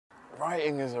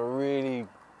Writing is a really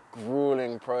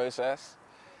grueling process,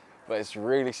 but it's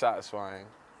really satisfying.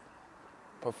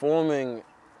 Performing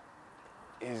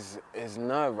is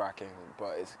nerve-wracking,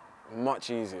 but it's much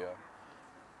easier.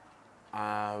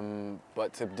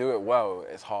 But to do it well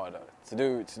is harder.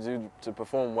 To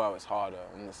perform well is harder,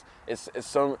 and it's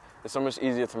so much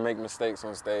easier to make mistakes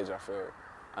on stage, I feel,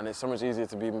 and it's so much easier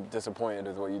to be disappointed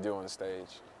with what you do on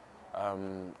stage.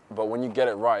 But when you get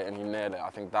it right and you nail it, I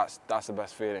think that's the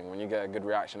best feeling. When you get a good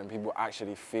reaction and people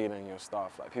actually feeling your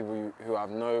stuff, like people who I've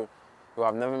never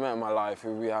met in my life,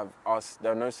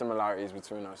 there are no similarities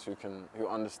between us, who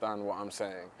understand what I'm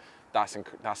saying. That's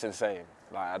insane.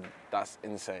 Like that's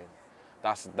insane.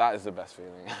 That is the best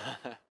feeling.